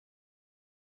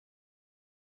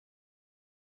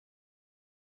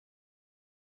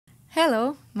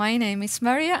Hello, my name is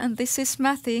Maria and this is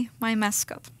Mathy, my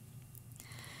mascot.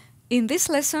 In this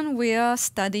lesson we are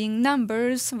studying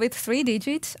numbers with 3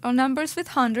 digits or numbers with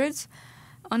hundreds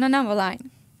on a number line.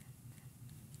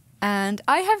 And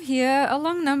I have here a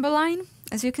long number line,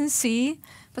 as you can see,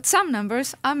 but some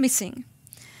numbers are missing.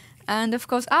 And of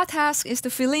course our task is to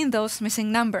fill in those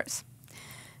missing numbers.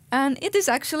 And it is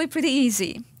actually pretty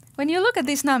easy. When you look at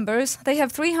these numbers, they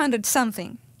have 300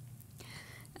 something.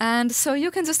 And so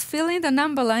you can just fill in the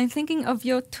number line thinking of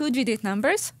your 2-digit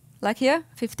numbers, like here,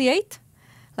 58,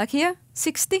 like here,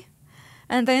 60,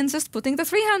 and then just putting the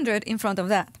 300 in front of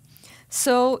that.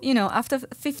 So, after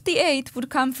 58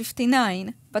 would come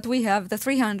 59, but we have the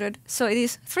 300, so it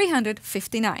is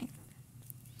 359.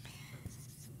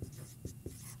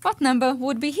 What number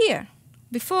would be here,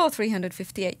 before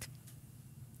 358?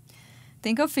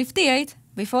 Think of 58,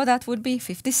 before that would be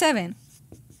 57.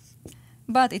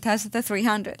 But it has the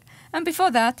 300. And before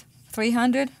that,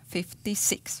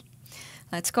 356.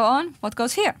 Let's go on. What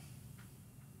goes here?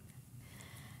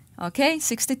 Okay,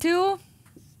 62.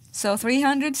 So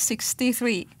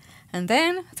 363. And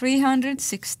then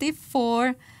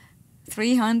 364,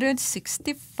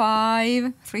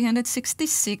 365,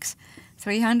 366,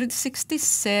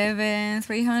 367,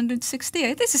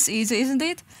 368. This is easy, isn't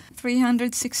it?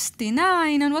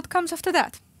 369. And what comes after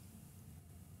that?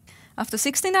 After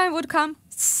 69 would come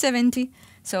 70,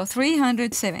 so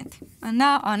 370. And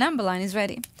now our number line is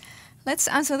ready. Let's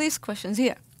answer these questions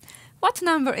here. What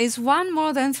number is 1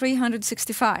 more than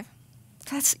 365?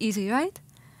 That's easy, right?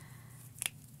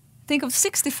 Think of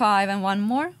 65 and 1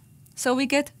 more, so we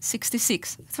get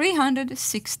 66,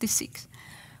 366.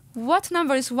 What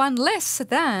number is 1 less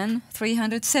than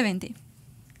 370?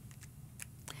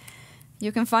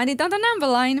 You can find it on the number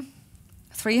line.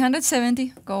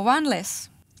 370, go 1 less.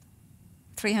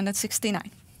 369.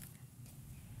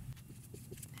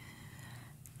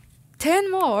 10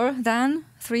 more than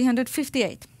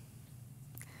 358.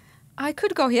 I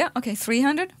could go here, okay,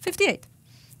 358,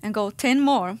 and go 10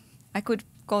 more. I could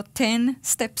go 10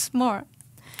 steps more.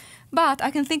 But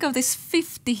I can think of this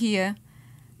 50 here.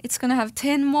 It's going to have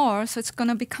 10 more, so it's going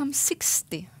to become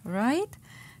 60, right?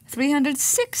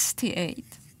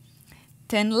 368.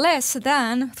 10 less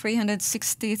than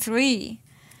 363.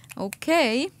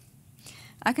 Okay.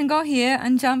 I can go here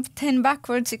and jump 10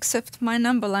 backwards, except my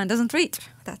number line doesn't reach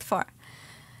that far.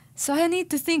 So I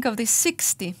need to think of this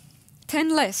 60. 10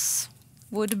 less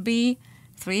would be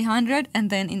 300, and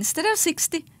then instead of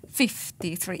 60,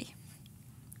 53.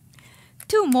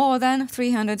 2 more than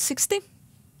 360.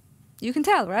 You can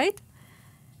tell, right?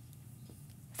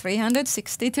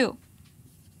 362.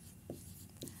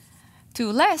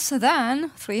 2 less than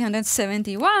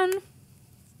 371.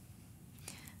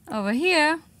 Over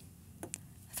here,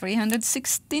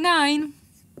 369.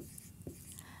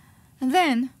 And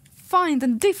then find the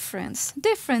difference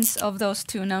of those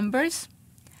 2 numbers.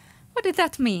 What did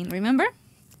that mean, remember?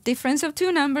 Difference of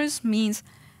 2 numbers means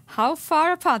how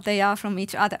far apart they are from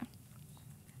each other.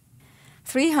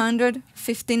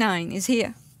 359 is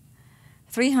here.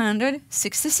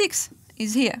 366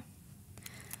 is here.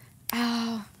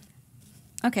 Oh.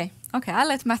 Okay, I'll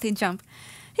let Mathy jump.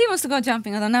 He wants to go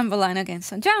jumping on the number line again,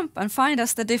 so jump and find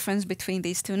us the difference between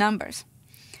these 2 numbers.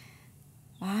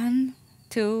 1,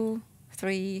 2,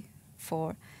 3,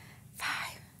 4, 5,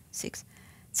 6,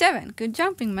 7. Good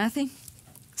jumping, Mathy.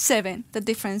 7. The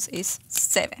difference is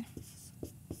 7.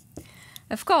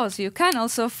 Of course, you can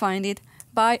also find it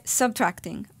by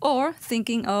subtracting or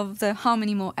thinking of the how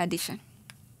many more addition.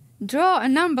 Draw a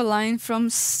number line from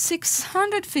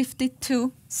 650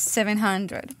 to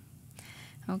 700.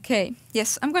 Okay,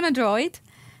 yes, I'm going to draw it,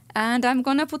 and I'm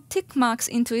going to put tick marks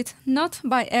into it, not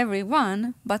by every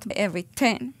 1, but by every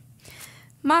 10.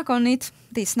 Mark on it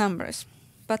these numbers,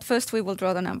 but first we will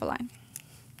draw the number line.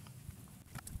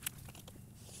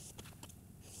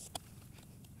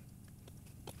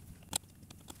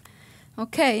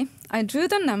 Okay, I drew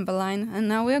the number line, and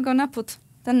now we're going to put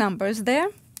the numbers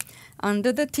there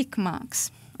under the tick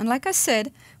marks. And like I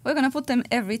said, we're going to put them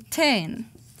every 10.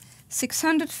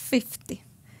 650.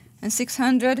 And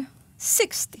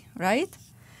 660, right?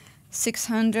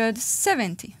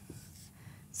 670,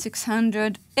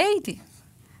 680,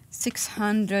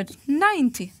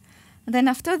 690. And then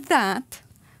after that,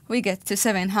 we get to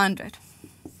 700.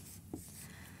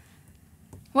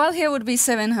 Well, here would be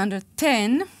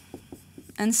 710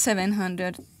 and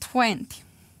 720.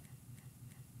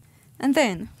 And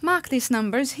then mark these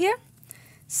numbers here.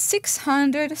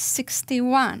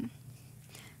 661.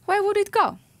 Where would it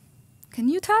go? Can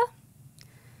you tell?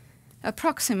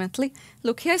 Approximately.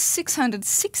 Look, here's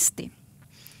 660.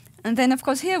 And then, of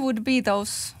course, here would be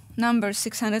those numbers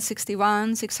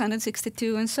 661,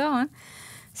 662, and so on.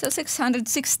 So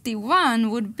 661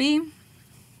 would be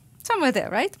somewhere there,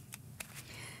 right?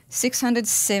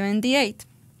 678.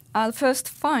 I'll first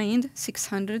find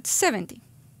 670.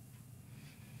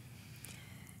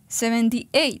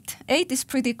 78. 8 is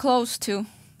pretty close to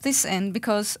this end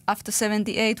because after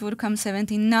 78 would come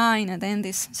 79 and then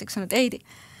this 680.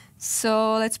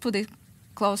 So let's put it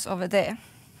close over there.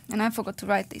 And I forgot to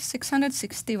write this.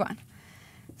 661.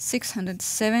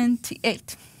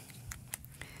 678.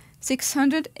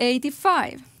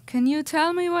 685. Can you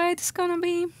tell me where it's gonna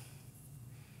be?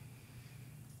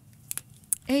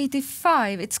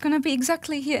 85. It's gonna be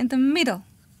exactly here in the middle.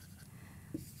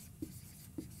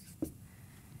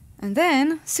 And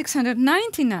then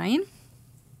 699.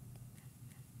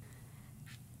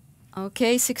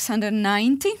 Okay,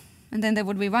 690. And then there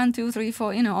would be 1, 2, 3,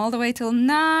 4, you know, all the way till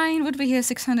 9 would be here,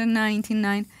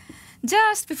 699.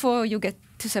 Just before you get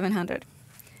to 700.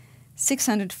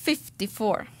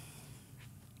 654.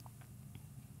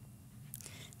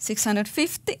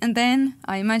 650, and then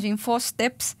I imagine 4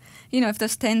 steps. You know, if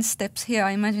there's 10 steps here,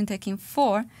 I imagine taking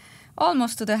 4,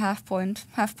 almost to the half point,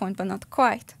 but not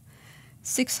quite.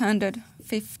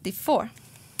 654.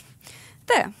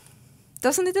 There.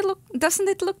 Doesn't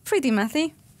it look pretty, Matthew?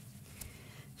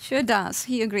 Sure does.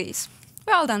 He agrees.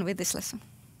 We're all done with this lesson.